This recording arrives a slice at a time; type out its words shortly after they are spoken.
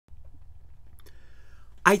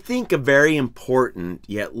I think a very important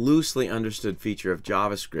yet loosely understood feature of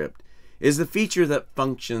JavaScript is the feature that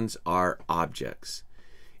functions are objects.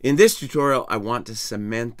 In this tutorial, I want to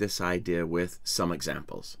cement this idea with some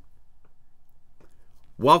examples.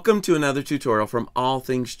 Welcome to another tutorial from All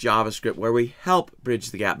Things JavaScript, where we help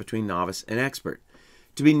bridge the gap between novice and expert.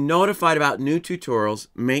 To be notified about new tutorials,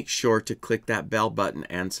 make sure to click that bell button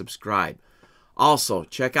and subscribe. Also,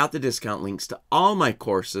 check out the discount links to all my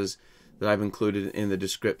courses that I've included in the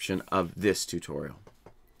description of this tutorial.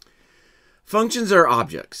 Functions are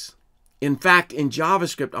objects. In fact, in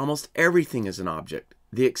JavaScript, almost everything is an object.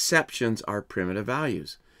 The exceptions are primitive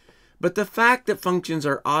values. But the fact that functions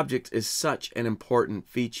are objects is such an important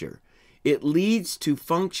feature. It leads to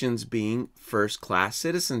functions being first-class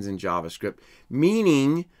citizens in JavaScript,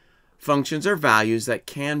 meaning functions are values that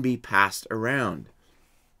can be passed around.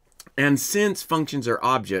 And since functions are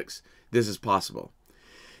objects, this is possible.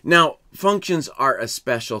 Now, functions are a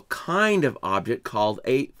special kind of object called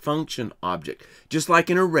a function object, just like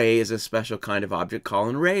an array is a special kind of object called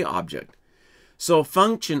an array object. So a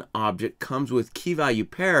function object comes with key value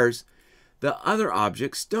pairs that other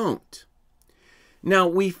objects don't. Now,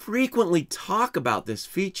 we frequently talk about this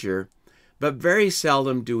feature, but very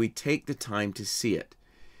seldom do we take the time to see it.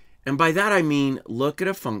 And by that I mean look at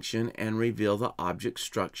a function and reveal the object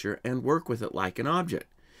structure and work with it like an object.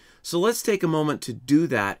 So let's take a moment to do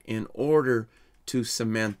that in order to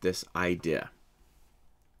cement this idea.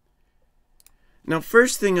 Now,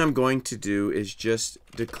 first thing I'm going to do is just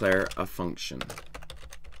declare a function.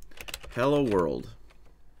 Hello world.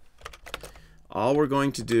 All we're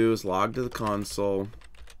going to do is log to the console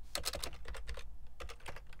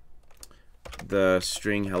the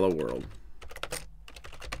string hello world.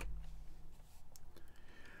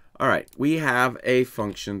 All right, we have a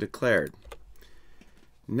function declared.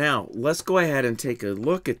 Now, let's go ahead and take a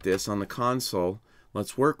look at this on the console.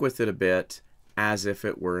 Let's work with it a bit as if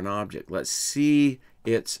it were an object. Let's see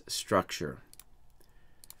its structure.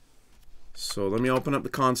 So let me open up the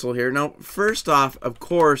console here. Now, first off, of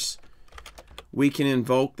course, we can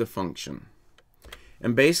invoke the function.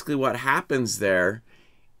 And basically what happens there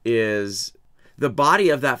is the body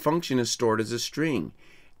of that function is stored as a string.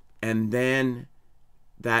 And then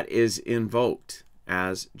that is invoked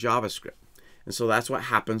as JavaScript. And so that's what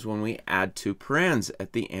happens when we add two parens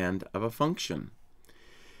at the end of a function.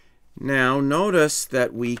 Now notice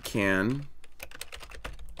that we can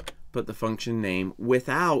put the function name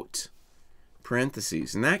without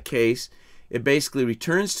parentheses. In that case, it basically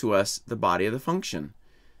returns to us the body of the function,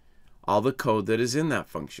 all the code that is in that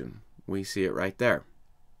function. We see it right there.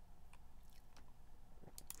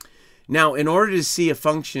 Now, in order to see a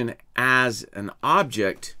function as an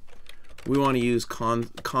object, we want to use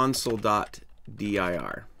console.dir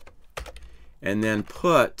and then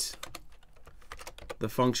put the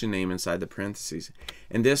function name inside the parentheses.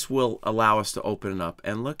 And this will allow us to open it up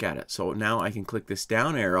and look at it. So now I can click this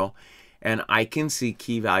down arrow and I can see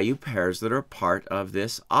key value pairs that are part of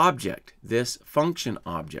this object, this function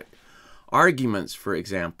object. Arguments, for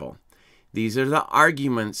example. These are the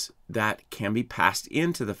arguments that can be passed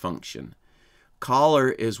into the function. Caller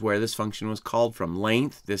is where this function was called from.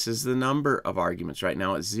 Length, this is the number of arguments. Right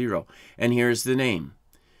now it's 0. And here's the name.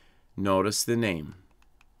 Notice the name.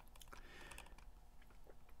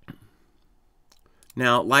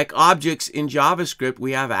 Now, like objects in JavaScript,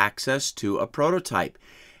 we have access to a prototype.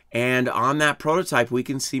 And on that prototype, we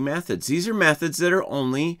can see methods. These are methods that are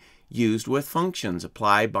only used with functions,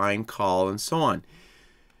 apply, bind, call, and so on.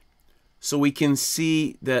 So we can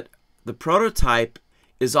see that the prototype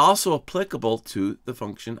is also applicable to the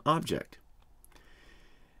function object.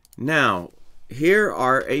 Now, here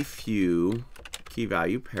are a few key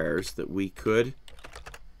value pairs that we could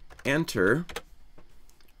enter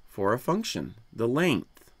for a function. The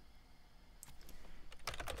length,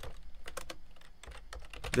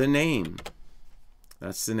 the name.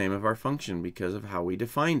 That's the name of our function because of how we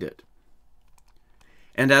defined it.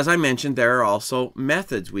 And as I mentioned, there are also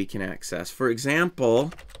methods we can access. For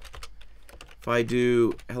example, if I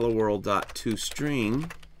do hello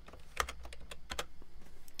world.toString,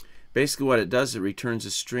 basically what it does is it returns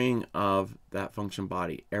a string of that function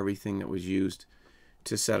body, everything that was used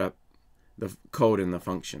to set up the code in the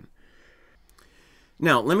function.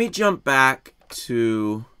 Now, let me jump back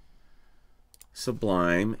to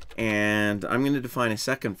Sublime, and I'm going to define a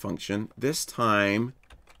second function. This time,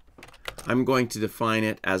 I'm going to define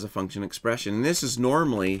it as a function expression. And this is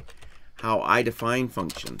normally how I define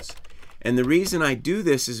functions. And the reason I do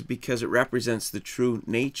this is because it represents the true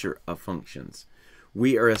nature of functions.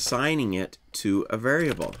 We are assigning it to a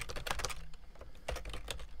variable.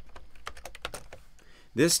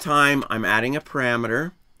 This time I'm adding a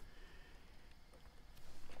parameter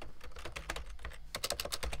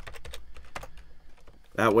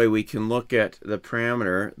That way we can look at the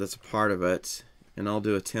parameter that's a part of it, and I'll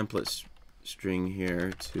do a template string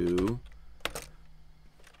here to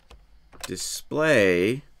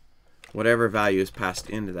display whatever value is passed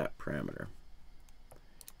into that parameter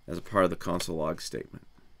as a part of the console log statement.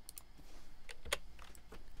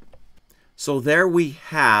 So there we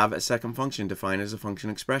have a second function defined as a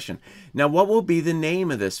function expression. Now what will be the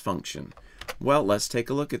name of this function? Well, let's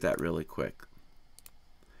take a look at that really quick.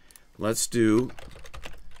 Let's do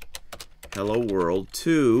hello world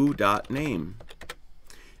 2.name.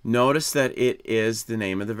 Notice that it is the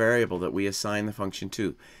name of the variable that we assign the function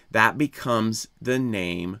to. That becomes the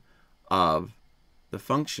name of the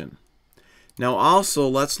function. Now also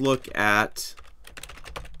let's look at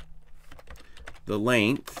the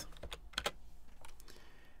length.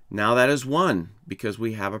 Now that is 1 because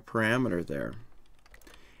we have a parameter there.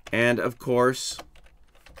 And of course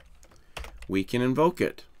we can invoke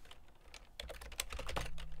it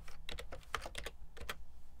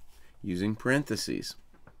using parentheses.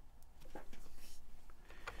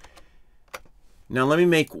 Now let me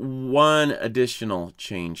make one additional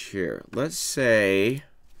change here. Let's say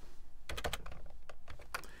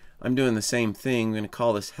I'm doing the same thing. I'm going to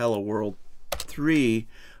call this hello world 3,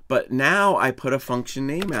 but now I put a function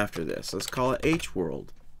name after this. Let's call it hworld.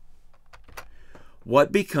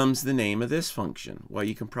 What becomes the name of this function? Well,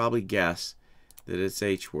 you can probably guess that it's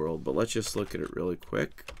hworld, but let's just look at it really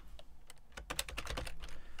quick.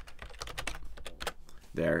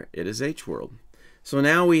 There, it is hworld. So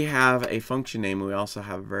now we have a function name, and we also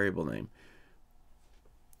have a variable name.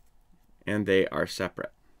 And they are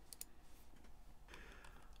separate.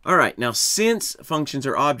 All right, now since functions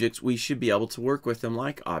are objects, we should be able to work with them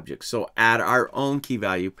like objects. So add our own key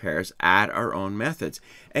value pairs, add our own methods.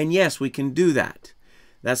 And yes, we can do that.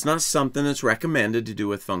 That's not something that's recommended to do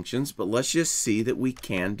with functions, but let's just see that we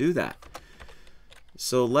can do that.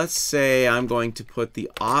 So let's say I'm going to put the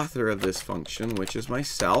author of this function, which is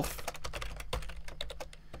myself.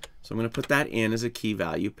 So I'm going to put that in as a key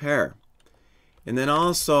value pair. And then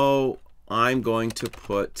also I'm going to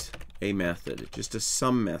put a method, just a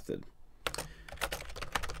sum method.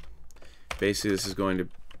 Basically this is going to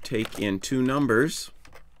take in two numbers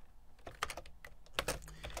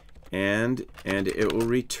and it will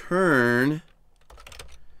return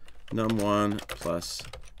num1 plus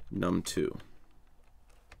num2.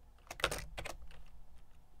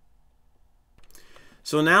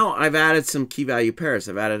 So now I've added some key value pairs.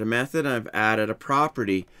 I've added a method, and I've added a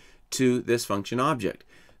property to this function object.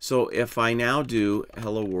 So if I now do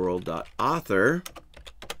hello world.author,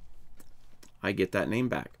 I get that name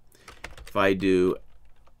back. If I do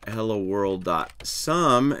hello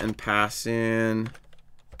world.sum and pass in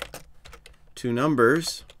two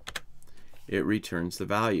numbers, it returns the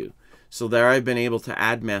value. So there I've been able to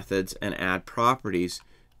add methods and add properties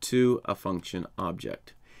to a function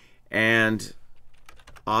object. And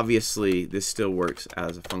obviously, this still works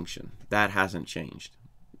as a function. That hasn't changed.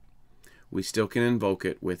 We still can invoke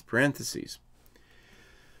it with parentheses.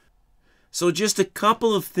 So just a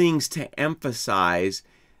couple of things to emphasize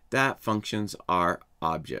that functions are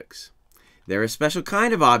objects. They're a special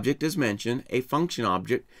kind of object, as mentioned, a function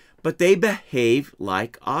object, but they behave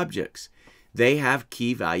like objects. They have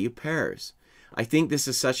key value pairs. I think this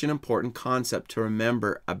is such an important concept to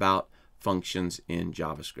remember about functions in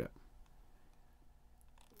JavaScript.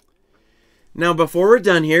 Now, before we're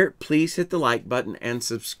done here, please hit the like button and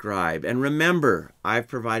subscribe. And remember, I've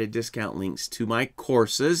provided discount links to my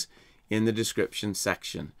courses in the description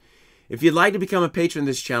section. If you'd like to become a patron of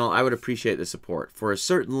this channel, I would appreciate the support. For a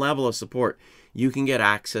certain level of support, you can get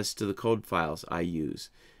access to the code files I use.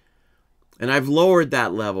 And I've lowered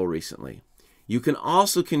that level recently. You can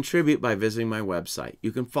also contribute by visiting my website.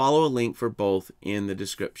 You can follow a link for both in the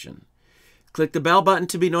description. Click the bell button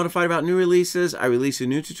to be notified about new releases. I release a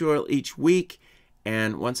new tutorial each week.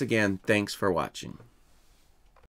 And once again, thanks for watching.